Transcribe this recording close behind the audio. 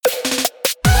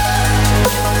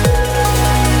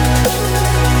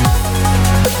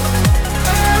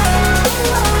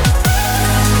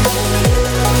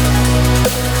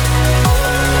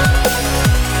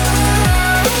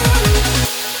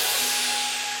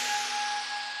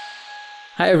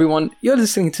Hi everyone, you're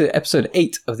listening to episode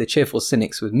 8 of The Cheerful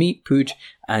Cynics with me, Pooj,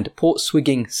 and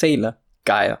port-swigging sailor,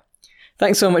 Gaia.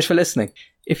 Thanks so much for listening.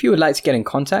 If you would like to get in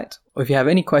contact, or if you have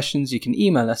any questions, you can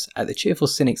email us at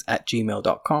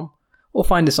thecheerfulcynics@gmail.com, or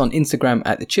find us on Instagram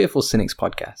at The Cheerful Cynics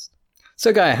Podcast.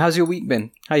 So Gaia, how's your week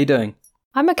been? How are you doing?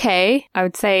 I'm okay. I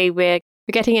would say we're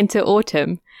getting into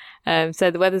autumn, so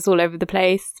the weather's all over the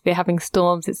place. We're having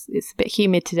storms. It's a bit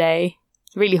humid today.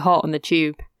 It's really hot on the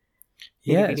tube.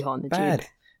 Really hot on the bad. Tube.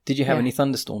 Did you have any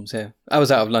thunderstorms here? I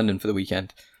was out of London for the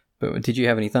weekend, but did you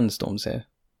have any thunderstorms here?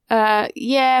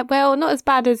 Yeah, well, not as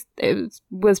bad as it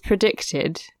was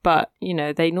predicted, but, you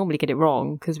know, they normally get it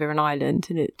wrong because we're an island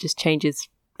and it just changes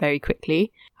very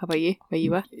quickly. How about you? Where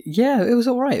you were? Yeah, it was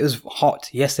all right. It was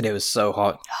hot. Yesterday was so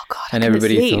hot. Oh, God, and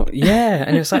everybody thought, yeah,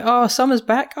 and it was like, oh, summer's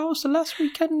back. Oh, it's the last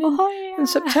weekend in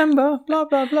September, blah,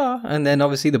 blah, blah. And then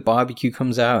obviously the barbecue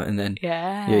comes out and then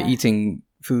you're eating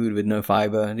food with no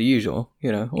fiber, the usual,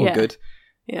 you know, all good.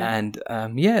 Yeah. And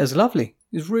it was lovely.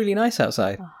 It was really nice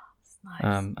outside. Oh, it's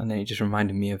nice. And then it just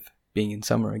reminded me of being in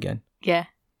summer again. Yeah,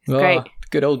 it's great.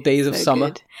 Good old days of summer.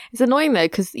 Good. It's annoying though,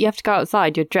 because you have to go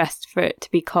outside, you're dressed for it to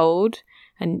be cold,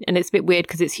 and it's a bit weird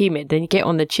because it's humid. Then you get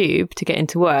on the tube to get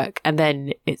into work, and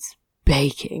then it's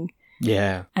baking.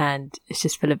 Yeah. And it's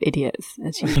just full of idiots,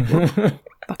 as usual.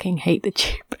 Fucking hate the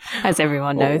tube, as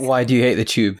everyone knows. Why do you hate the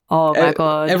tube? Oh my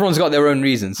God. Everyone's got their own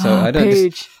reasons, so I don't...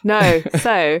 Pooch. No,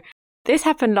 so this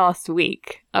happened last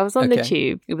week. I was on the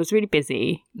tube. It was really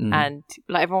busy. And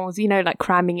like everyone was, you know, like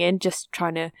cramming in, just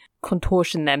trying to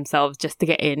contortion themselves just to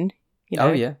get in. You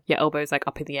know, your elbows like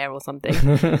up in the air or something.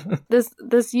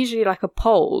 There's usually like a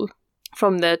pole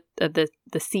from the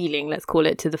ceiling, let's call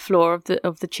it, to the floor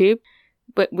of the tube,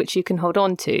 but which you can hold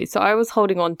on to. So I was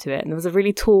holding on to it, and there was a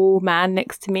really tall man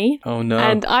next to me. Oh no!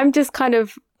 And I'm just kind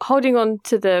of holding on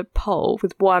to the pole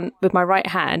with my right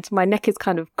hand. My neck is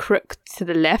kind of crooked to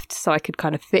the left, so I could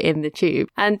kind of fit in the tube.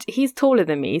 And he's taller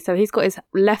than me, so he's got his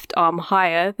left arm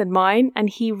higher than mine, and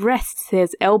he rests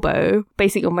his elbow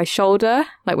basically on my shoulder,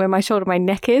 like where my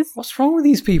neck is. What's wrong with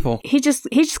these people? He just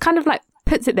kind of like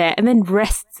puts it there and then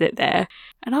rests it there,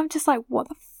 and I'm just like, what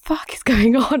the fuck is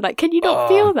going on? Like, can you not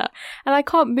feel that? And I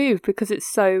can't move because it's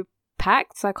so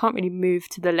packed, so I can't really move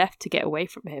to the left to get away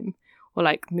from him, or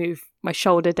like move my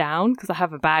shoulder down because I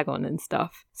have a bag on and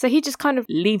stuff. So he just kind of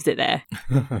leaves it there.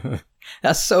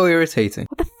 That's so irritating.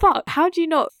 What the fuck? How do you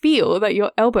not feel that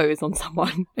your elbow is on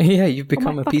someone? Yeah, you've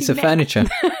become a piece of furniture.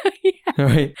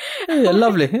 Right. Yeah,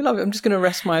 lovely. I'm just going to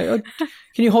rest my...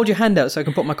 can you hold your hand out so I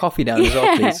can put my coffee down as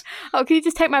well, please? Oh, can you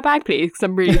just take my bag, please? Because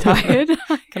I'm really tired.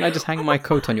 Can I just hang my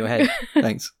coat on your head?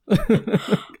 Thanks.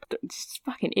 Just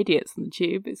fucking idiots on the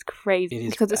tube. It's crazy. It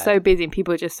is because it's so busy and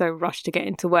people are just so rushed to get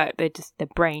into work. Their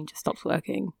brain just stops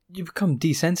working. You become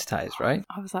desensitized, right?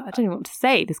 I was like, I don't know what to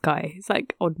say. This guy is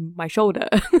like on my shoulder.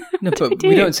 No, but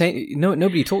we don't say... No,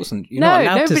 nobody talks. You're not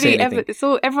allowed to say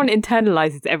anything. Everyone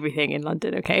internalizes everything in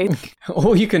London, okay?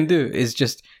 All you can do is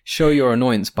just show your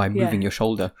annoyance by moving your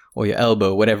shoulder or your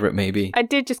elbow, whatever it may be. I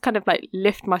did just kind of like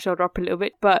lift my shoulder up a little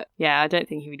bit, but yeah, I don't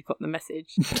think he really got the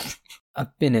message.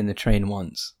 I've been in the train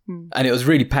once and it was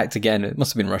really packed again. It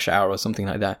must have been rush hour or something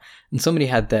like that. And somebody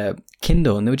had their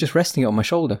Kindle and they were just resting it on my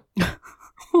shoulder.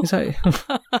 It's like,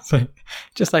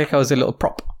 just like I was a little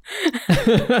prop.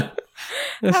 How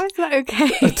is that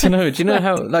okay? I don't know. Do you know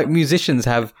how like musicians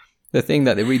have the thing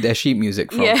that they read their sheet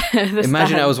music from? Yeah, Imagine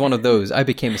stand. I was one of those. I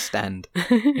became a stand.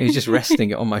 He was just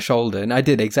resting it on my shoulder. And I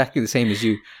did exactly the same as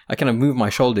you. I kind of moved my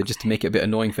shoulder just to make it a bit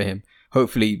annoying for him.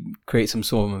 Hopefully create some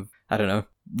sort of, I don't know,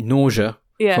 nausea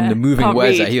from the moving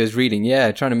words that he was reading.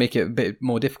 Yeah, trying to make it a bit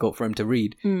more difficult for him to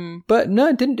read. But no,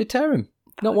 it didn't deter him.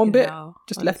 Not one bit.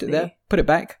 Just left it there, put it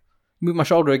back, move my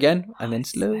shoulder again, and then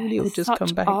slowly it'll just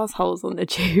come back. Assholes on the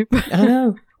tube. I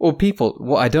know. Or people,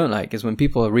 what I don't like is when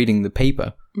people are reading the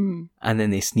paper and then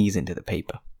they sneeze into the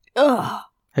paper. Ugh.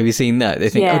 Have you seen that? They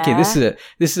think, okay, this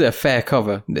is a fair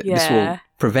cover. This will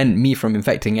prevent me from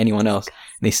infecting anyone else. And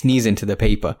they sneeze into the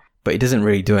paper, but it doesn't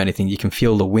really do anything. You can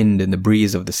feel the wind and the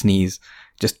breeze of the sneeze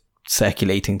just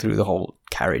circulating through the whole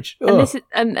carriage.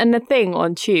 And the thing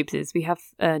on tubes is we have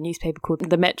a newspaper called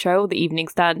The Metro, or the Evening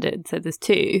Standard. So there's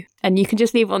two, and you can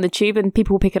just leave it on the tube and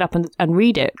people will pick it up and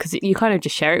read it, because you kind of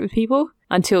just share it with people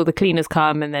until the cleaners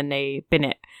come and then they bin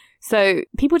it. So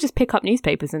people just pick up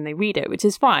newspapers and they read it, which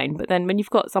is fine. But then when you've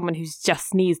got someone who's just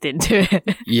sneezed into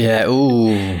it, yeah, ooh,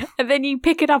 and then you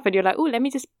pick it up and you're like, oh, let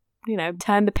me just,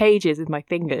 turn the pages with my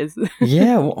fingers.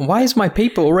 Yeah, why is my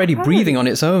paper already breathing on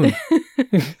its own?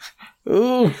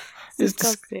 Ooh,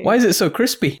 why is it so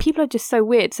crispy? People are just so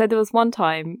weird. So there was one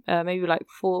time, maybe like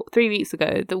 3 weeks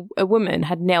ago, a woman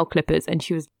had nail clippers and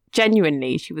she was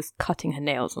genuinely, she was cutting her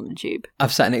nails on the tube.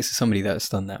 I've sat next to somebody that's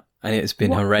done that, and it's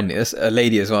been horrendous. A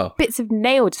lady as well. Bits of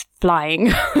nail just flying.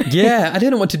 Yeah, I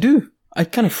didn't know what to do. I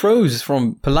kind of froze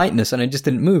from politeness, and I just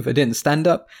didn't move. I didn't stand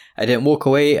up. I didn't walk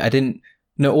away.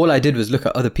 No, all I did was look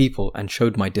at other people and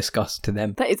showed my disgust to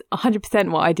them. That is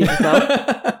 100% what I did as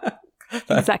well.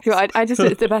 Exactly what I just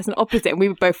looked at the person opposite, and we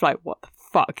were both like, what the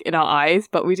fuck, in our eyes,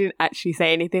 but we didn't actually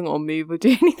say anything or move or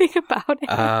do anything about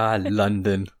it.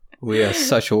 London. We are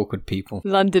such awkward people.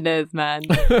 Londoners, man.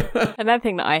 Another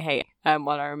thing that I hate,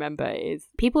 while I remember, is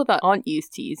people that aren't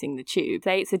used to using the tube.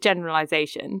 Say it's a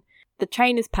generalisation. The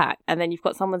train is packed, and then you've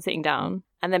got someone sitting down,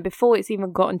 and then before it's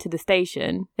even gotten to the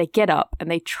station, they get up and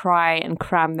they try and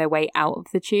cram their way out of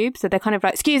the tube. So they're kind of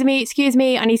like, excuse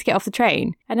me, I need to get off the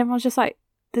train. And everyone's just like,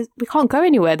 we can't go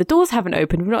anywhere. The doors haven't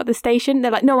opened. We're not at the station.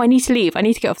 They're like, no, I need to leave. I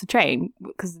need to get off the train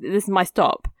because this is my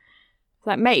stop. It's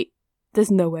like, mate, there's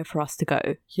nowhere for us to go.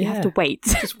 Yeah. You have to wait.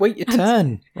 Just wait your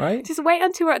turn, right? Just wait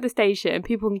until we're at the station.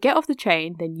 People can get off the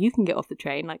train. Then you can get off the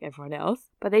train like everyone else.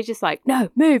 But they just like, no,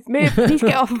 move. I need to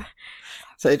get off.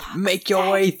 So make your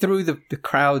way through the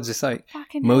crowds. It's like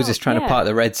Moses trying to part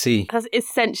the Red Sea. That's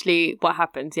essentially what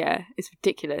happens, yeah. It's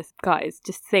ridiculous. Guys,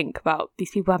 just think about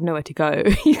these people have nowhere to go.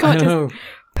 You can't just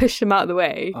push them out of the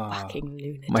way. Fucking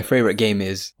lunatic. My favourite game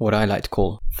is what I like to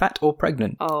call Fat or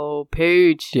Pregnant. Oh,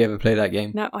 pooch. Do you ever play that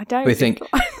game? No, I don't. We think,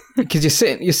 because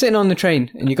you're sitting on the train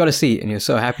and you got a seat and you're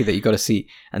so happy that you got a seat,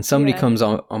 and somebody comes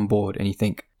on board and you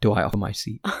think, do I offer my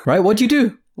seat? Right? What do you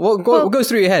do? What goes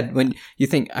through your head when you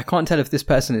think, I can't tell if this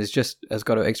person has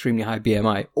got an extremely high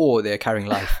BMI or they're carrying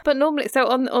life? But normally, so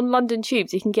on London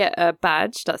tubes, you can get a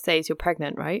badge that says you're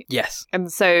pregnant, right? Yes.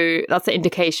 And so that's an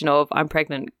indication of, I'm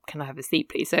pregnant, can I have a seat,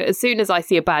 please? So as soon as I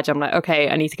see a badge, I'm like, okay,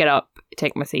 I need to get up,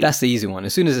 take my seat. That's the easy one.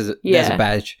 As soon as there's a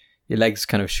badge, your legs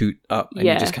kind of shoot up and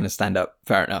you just kind of stand up.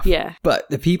 Fair enough. Yeah. But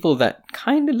the people that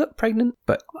kind of look pregnant,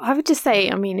 but... I would just say,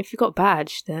 I mean, if you've got a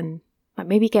badge, then... like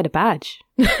maybe get a badge.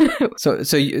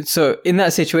 So in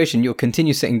that situation, you'll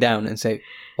continue sitting down and say,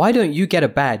 why don't you get a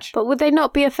badge? But would they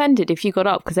not be offended if you got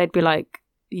up? Because they'd be like,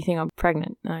 you think I'm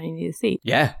pregnant? I need a seat.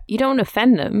 Yeah. You don't want to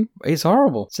offend them. It's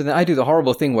horrible. So then I do the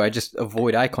horrible thing where I just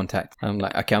avoid eye contact. I'm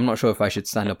like, okay, I'm not sure if I should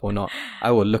stand up or not. I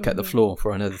will look at the floor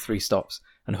for another 3 stops.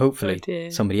 And hopefully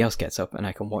somebody else gets up and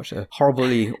I can watch a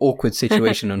horribly awkward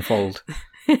situation unfold.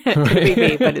 It could be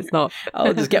me, but it's not.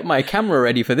 I'll just get my camera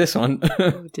ready for this one.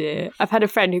 Oh dear. I've had a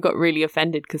friend who got really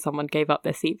offended because someone gave up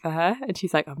their seat for her, and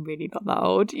she's like, I'm really not that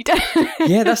old. You don't...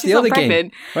 Yeah, that's the other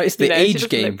game. Right, it's the age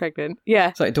game. Pregnant. Yeah.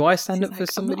 It's like, do I stand up for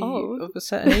somebody of a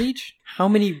certain age? How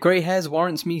many grey hairs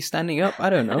warrants me standing up? I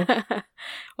don't know.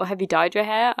 Or have you dyed your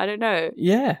hair? I don't know.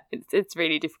 Yeah. It's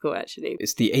really difficult, actually.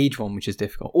 It's the age one which is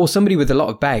difficult. Or somebody with a lot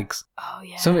of bags. Oh,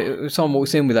 yeah. Someone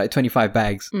walks in with like 25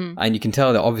 bags and you can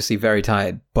tell they're obviously very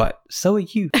tired, but so are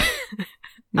you.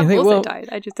 I'm also tired.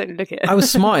 I just don't look at it. I was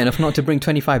smart enough not to bring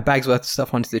 25 bags worth of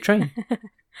stuff onto the train.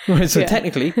 So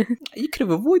technically, you could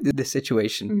have avoided this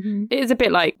situation. Mm-hmm. It is a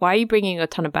bit like, why are you bringing a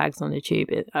ton of bags on the tube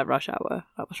at rush hour?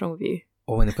 Like, what's wrong with you?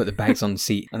 Or when they put the bags on the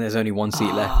seat and there's only one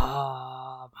seat left.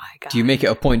 Oh my God. Do you make it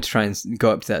a point to try and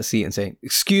go up to that seat and say,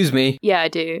 excuse me? Yeah, I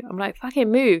do. I'm like,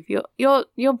 fucking move.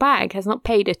 Your bag has not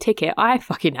paid a ticket. I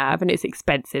fucking have, and it's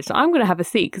expensive. So I'm going to have a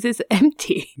seat because it's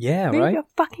empty. Yeah, move right? your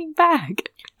fucking bag.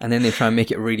 And then they try and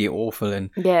make it really awful and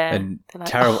like,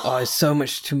 terrible. Oh, it's so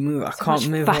much to move. I can't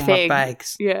move all my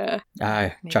bags. Yeah.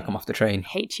 Chuck them off the train. I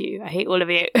hate you. I hate all of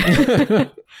you.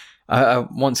 I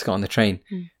once got on the train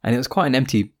and it was quite an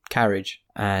empty carriage,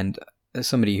 and there's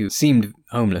somebody who seemed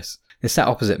homeless. They sat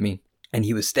opposite me and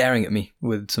he was staring at me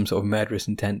with some sort of murderous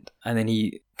intent. And then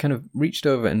he kind of reached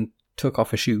over and took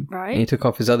off a shoe. Right. And he took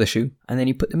off his other shoe and then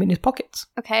he put them in his pockets.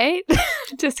 Okay.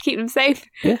 Just to keep them safe.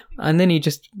 Yeah. And then he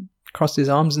just crossed his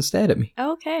arms and stared at me.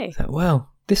 Okay. I thought, well,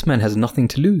 this man has nothing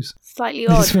to lose. Slightly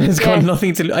odd. This man's got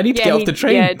nothing to lose. I need to get off the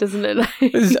train. Yeah, it doesn't look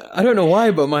like... I don't know why,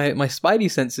 but my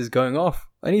spidey sense is going off.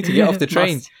 I need to get off the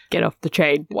train. Must get off the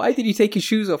train. Why did he take his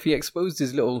shoes off? He exposed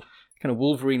his little kind of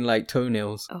Wolverine-like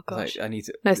toenails. Oh, gosh. I need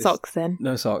to... No socks then?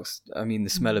 No socks. I mean, the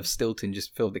smell of Stilton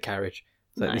just filled the carriage.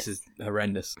 This is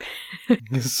horrendous.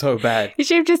 It's so bad. You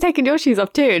should have just taken your shoes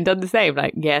off too and done the same.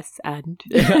 Like, yes, and...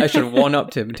 I should have worn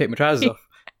up to him and take my trousers off.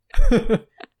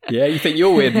 Yeah, you think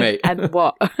you're weird, mate. And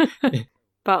what?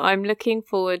 But I'm looking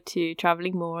forward to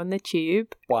travelling more on the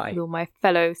tube. Why? With all my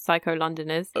fellow psycho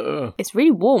Londoners. It's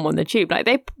really warm on the tube. Like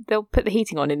they'll put the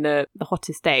heating on in the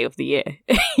hottest day of the year.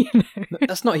 You know?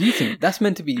 That's not heating. That's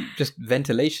meant to be just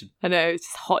ventilation. I know, it's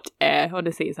just hot air.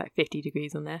 Honestly, it's like 50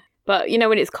 degrees on there. But you know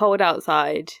when it's cold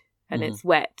outside and it's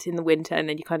wet in the winter, and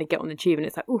then you kind of get on the tube and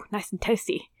it's like, ooh, nice and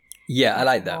toasty. Yeah, I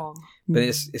like that. But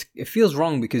it feels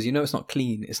wrong because you know it's not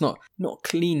clean. It's not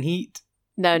clean heat.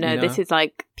 No, you know? this is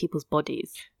like people's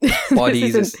bodies.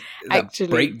 Bodies This isn't that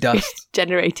break dust.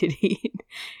 generated heat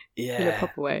Yeah. in a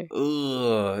proper way.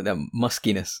 Ugh, that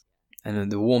muskiness. And then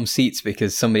the warm seats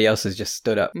because somebody else has just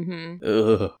stood up. Mm-hmm.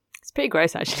 Ugh. It's pretty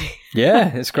gross, actually.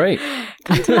 Yeah, it's great.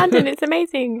 Come to London, it's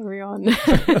amazing, everyone.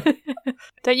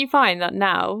 Don't you find that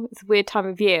now, it's a weird time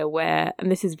of year where,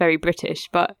 and this is very British,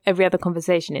 but every other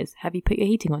conversation is, have you put your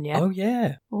heating on yet? Oh,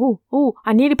 yeah. Oh,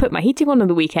 I nearly put my heating on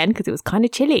the weekend because it was kind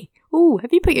of chilly. Oh,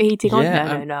 have you put your heating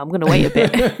on? No, I'm going to wait a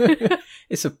bit.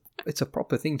 It's a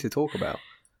proper thing to talk about.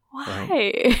 Why?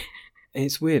 Right?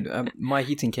 It's weird. My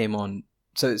heating came on,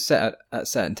 so it's set at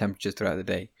certain temperatures throughout the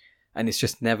day. And it's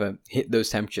just never hit those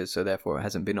temperatures, so therefore it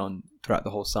hasn't been on throughout the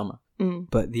whole summer.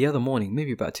 But the other morning,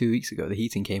 maybe about 2 weeks ago, the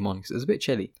heating came on because it was a bit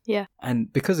chilly. Yeah.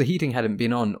 And because the heating hadn't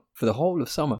been on for the whole of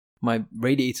summer, my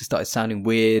radiator started sounding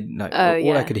weird. Like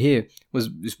all I could hear was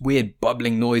this weird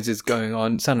bubbling noises going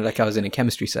on. It sounded like I was in a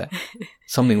chemistry set.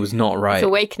 Something was not right. It's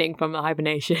awakening from the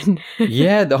hibernation.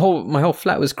 Yeah, my whole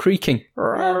flat was creaking.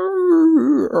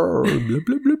 Bloop,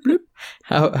 bloop, bloop, bloop.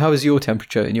 How is your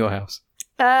temperature in your house?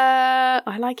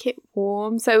 I like it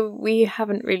warm, so we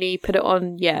haven't really put it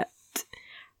on yet.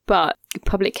 But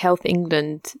Public Health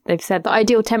England, they've said the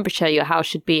ideal temperature your house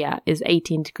should be at is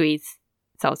 18 degrees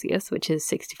Celsius, which is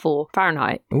 64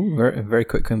 Fahrenheit. Oh, very, very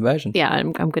quick conversion. Yeah,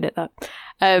 I'm good at that.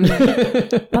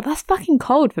 But that's fucking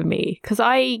cold for me because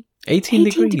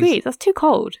 18 degrees. That's too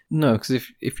cold. No, because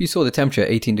if you saw the temperature at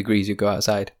 18 degrees, you'd go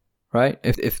outside, right?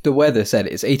 If the weather said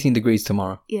it's 18 degrees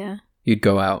tomorrow, yeah, you'd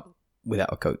go out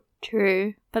without a coat.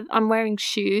 True, but I'm wearing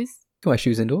shoes. Do I wear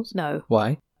shoes indoors? No.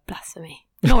 Why? Blasphemy.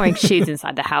 I'm not wearing shoes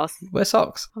inside the house. Wear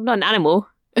socks. I'm not an animal.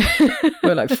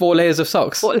 Wear like 4 layers of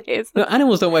socks. 4 layers. No,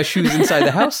 animals don't wear shoes inside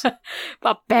the house.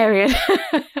 Barbarian.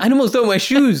 Animals don't wear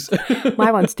shoes.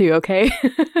 My ones do, okay?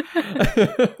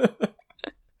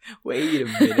 Wait a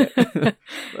minute.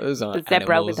 Those aren't the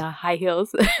zebra animals. with the high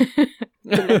heels.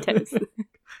 Stilettos.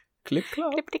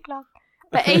 Clip-clop. Clippity-clop.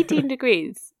 But 18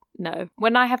 degrees. No.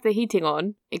 When I have the heating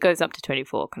on, it goes up to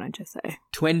 24, can I just say?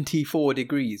 24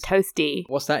 degrees. Toasty.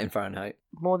 What's that in Fahrenheit?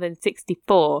 More than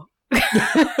 64.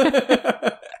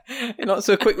 You're not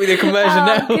so quick with your conversion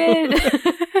now. Good.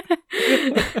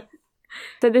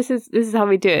 So this is how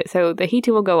we do it. So the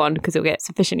heating will go on because it'll get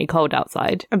sufficiently cold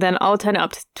outside. And then I'll turn it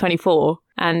up to 24.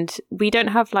 And we don't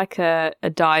have like a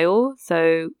dial.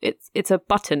 So it's a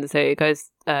button. So it goes,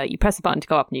 you press a button to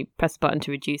go up and you press a button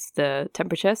to reduce the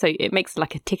temperature. So it makes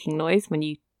like a ticking noise when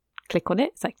you click on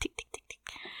it. It's like tick, tick, tick, tick.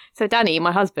 So Danny,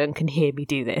 my husband, can hear me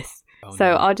do this. Oh,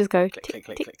 so no. I'll just go Click, tick,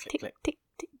 click, tick, click, tick, click, tick,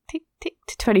 tick, tick, tick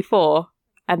to 24.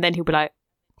 And then he'll be like,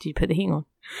 did you put the heating on?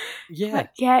 Yeah. Like,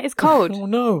 yeah, it's cold. Oh,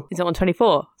 no. Is it on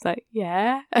 24? It's like,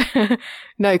 yeah.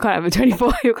 No, you can't have a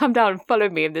 24. He'll come down and follow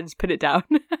me and then just put it down.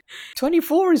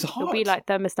 24 is hot. It'll be like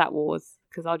Thermostat Wars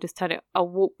because I'll just turn it, I'll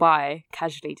walk by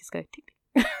casually, just go tick,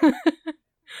 tick.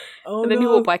 Oh, and then no.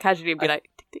 you walk by casually and be like,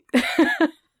 tick, tick.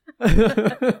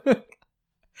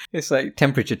 It's like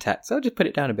temperature tax. I'll just put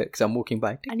it down a bit because I'm walking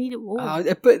by. I need it warm.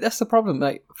 But that's the problem.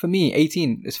 Like for me,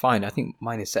 18 is fine. I think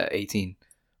mine is set at 18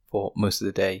 for most of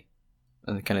the day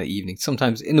and kind of the evening.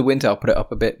 Sometimes in the winter I'll put it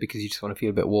up a bit because you just want to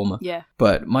feel a bit warmer. Yeah.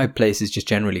 But my place is just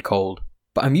generally cold.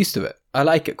 But I'm used to it. I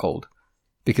like it cold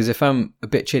because if I'm a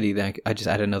bit chilly, then I just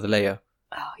add another layer.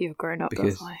 Oh, you're grown up.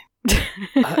 Because that's why.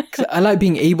 I like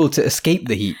being able to escape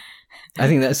the heat. I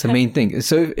think that's the main thing.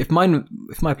 So if my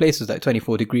place was like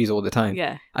 24 degrees all the time,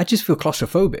 yeah, I just feel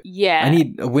claustrophobic. Yeah. I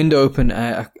need a window open.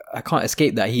 I can't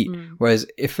escape that heat. Whereas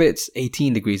if it's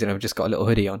 18 degrees and I've just got a little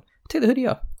hoodie on, take the hoodie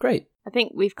off. Great. I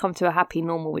think we've come to a happy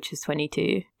normal, which is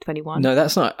 22, 21. No,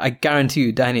 that's not. I guarantee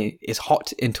you, Danny, it's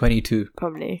hot in 22.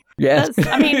 Probably. Yes.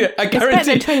 I mean, I it's better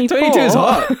than guarantee 24. 22 is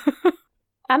hot.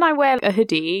 And I wear a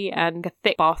hoodie and a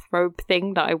thick bathrobe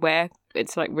thing that I wear.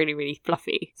 It's like really, really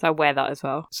fluffy. So I wear that as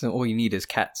well. So all you need is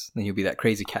cats. Then you'll be that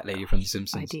crazy cat lady from The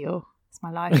Simpsons. Ideal. It's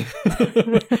my life.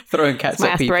 Throwing cats It's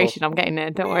my at people. aspiration. I'm getting there.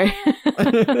 Don't worry.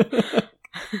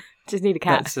 Just need a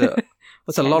cat.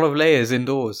 That's a lot of layers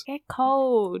indoors. Get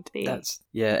cold.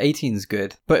 18 is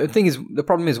good. But the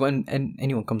problem is when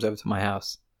anyone comes over to my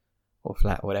house or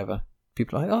flat or whatever,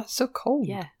 people are like, oh, it's so cold.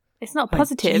 Yeah. It's not Like,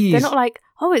 positive. geez. They're not like,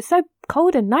 oh, it's so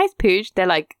cold and nice, Pooch. They're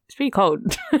like, it's really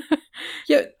cold.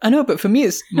 Yeah, I know, but for me,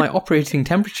 it's my operating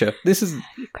temperature. This is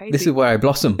where I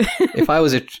blossom. If I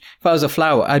was a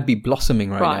flower, I'd be blossoming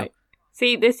right now.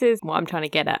 See, this is what I'm trying to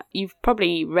get at. You've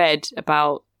probably read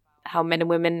about how men and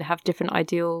women have different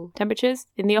ideal temperatures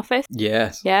in the office.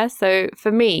 Yes. Yeah. So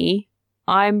for me,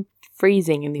 I'm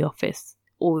freezing in the office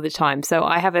all the time. So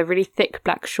I have a really thick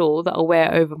black shawl that I'll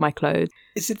wear over my clothes.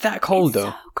 Is it that cold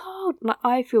though? So cold. cold. Like,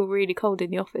 I feel really cold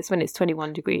in the office when it's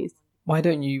 21 degrees. Why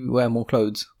don't you wear more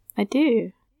clothes? I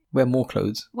do. Wear more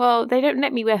clothes? Well, they don't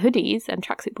let me wear hoodies and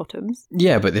tracksuit bottoms.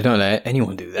 Yeah, but they don't let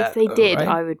anyone do that. If they did, right?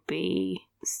 I would be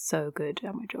so good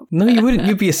at my job. No, you wouldn't.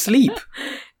 You'd be asleep.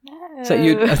 No. So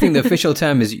I think the official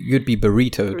term is you'd be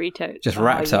burritoed. Burrito. Just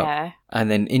wrapped up. And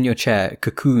then in your chair,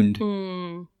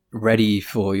 cocooned, ready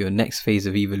for your next phase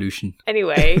of evolution.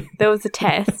 Anyway, there was a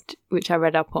test, which I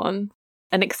read up on.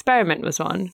 An experiment was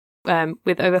run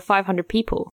with over 500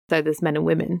 people. So there's men and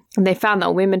women. And they found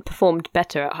that women performed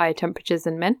better at higher temperatures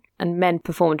than men. And men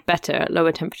performed better at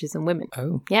lower temperatures than women.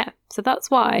 Oh. Yeah. So that's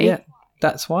why. Yeah,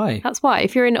 that's why. That's why.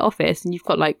 If you're in an office and you've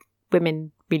got like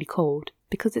women really cold,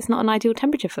 because it's not an ideal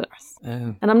temperature for us.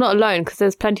 Oh. And I'm not alone, because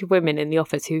there's plenty of women in the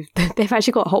office who they've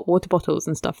actually got hot water bottles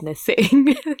and stuff, and they're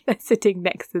sitting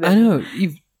next to them. I know.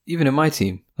 Even in my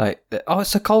team, like, oh,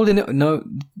 it's so cold in it. No,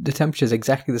 the temperature is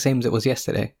exactly the same as it was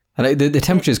yesterday. And like, the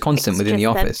temperature is constant within the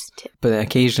office. But then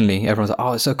occasionally everyone's like,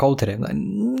 oh, it's so cold today. I'm like,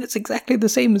 it's exactly the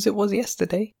same as it was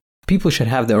yesterday. People should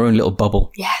have their own little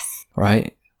bubble. Yes.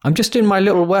 Right? I'm just in my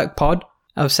little work pod.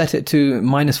 I've set it to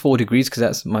 -4 degrees because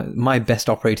that's my best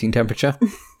operating temperature.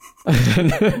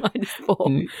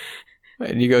 -4.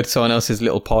 And you go to someone else's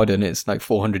little pod and it's like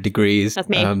 400 degrees. That's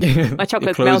me. My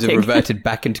chocolate's your clothes melting. have reverted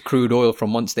back into crude oil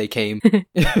from whence they came.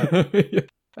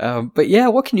 But yeah,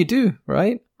 what can you do,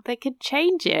 right? They could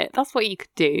change it. That's what you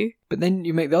could do. But then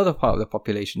you make the other part of the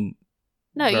population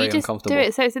No, very you just do uncomfortable.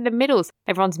 it so it's in the middle.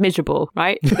 Everyone's miserable,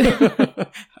 right?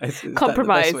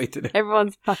 Compromise.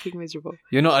 Everyone's fucking miserable.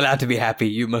 You're not allowed to be happy.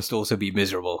 You must also be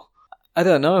miserable. I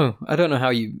don't know. I don't know how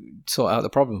you sort out the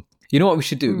problem. You know what we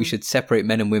should do? We should separate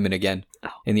men and women again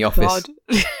in the office. God.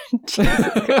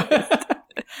 Jesus Christ.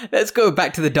 Let's go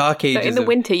back to the dark ages. So in the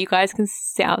winter, you guys can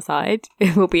sit outside.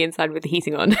 We'll be inside with the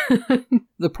heating on.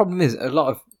 The problem is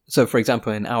so for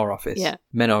example, in our office,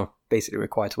 men are basically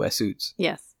required to wear suits.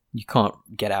 Yes. You can't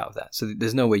get out of that. So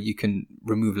there's no way you can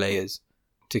remove layers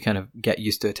to kind of get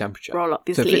used to a temperature. Roll up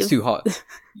your sleeves. So if it's too hot,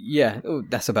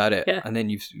 that's about it. Yeah. And then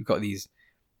you've got these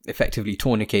effectively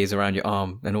tourniquets around your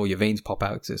arm and all your veins pop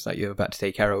out because it's like you're about to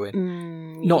take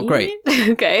heroin. Not great.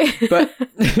 Okay. But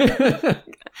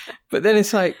but then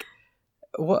it's like,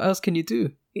 what else can you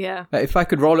do? Yeah. Like, if I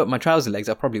could roll up my trouser legs,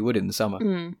 I probably would in the summer.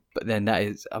 But then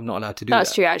I'm not allowed to do that.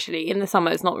 That's true, actually. In the summer,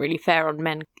 it's not really fair on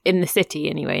men, in the city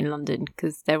anyway, in London,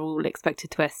 because they're all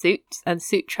expected to wear suits and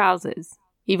suit trousers,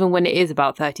 even when it is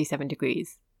about 37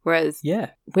 degrees. Whereas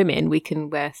women, we can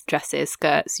wear dresses,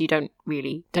 skirts. You don't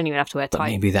even have to wear But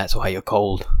tights. maybe that's why you're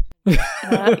cold.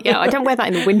 Yeah, I don't wear that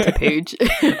in the winter, Pooge.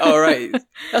 Oh, right.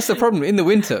 That's the problem, in the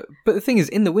winter. But the thing is,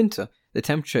 in the winter, the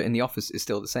temperature in the office is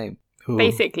still the same. Ooh.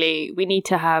 Basically, we need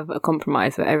to have a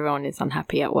compromise where everyone is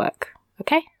unhappy at work.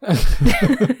 Okay?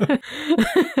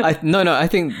 No, I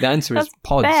think the answer is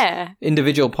pods. Fair.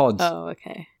 Individual pods. Oh,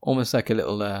 okay. Almost like a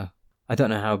little, I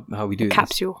don't know how we do this.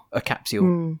 Capsule. A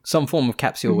capsule. Some form of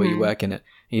capsule where you work in it.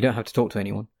 And you don't have to talk to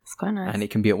anyone. It's quite nice. And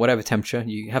it can be at whatever temperature.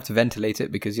 You have to ventilate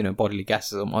it because, bodily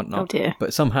gases and whatnot. Oh, dear.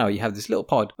 But somehow you have this little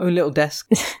pod, own little desk.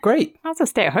 Great. Might as well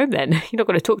stay at home then. You're not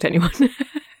going to talk to anyone.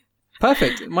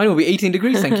 Perfect. Mine will be 18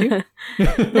 degrees, thank you.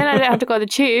 Then I don't have to go on the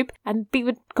tube and be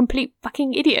with complete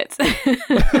fucking idiots.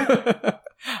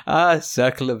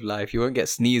 Circle of life. You won't get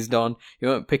sneezed on. You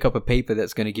won't pick up a paper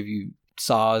that's going to give you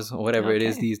SARS or whatever it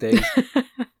is these days.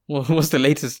 What's the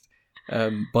latest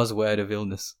buzzword of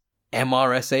illness?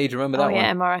 MRSA, do you remember that one? Oh,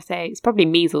 yeah, MRSA. It's probably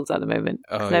measles at the moment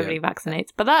because nobody vaccinates.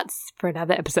 But that's for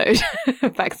another episode.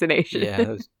 Vaccination. Yeah,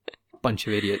 those bunch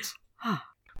of idiots.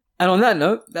 And on that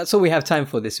note, that's all we have time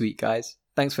for this week, guys.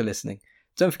 Thanks for listening.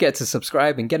 Don't forget to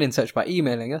subscribe and get in touch by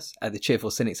emailing us at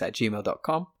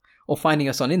thecheerfulcynics@gmail.com or finding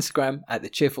us on Instagram at the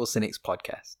Cheerful Cynics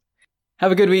Podcast.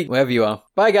 Have a good week wherever you are.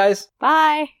 Bye, guys.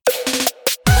 Bye.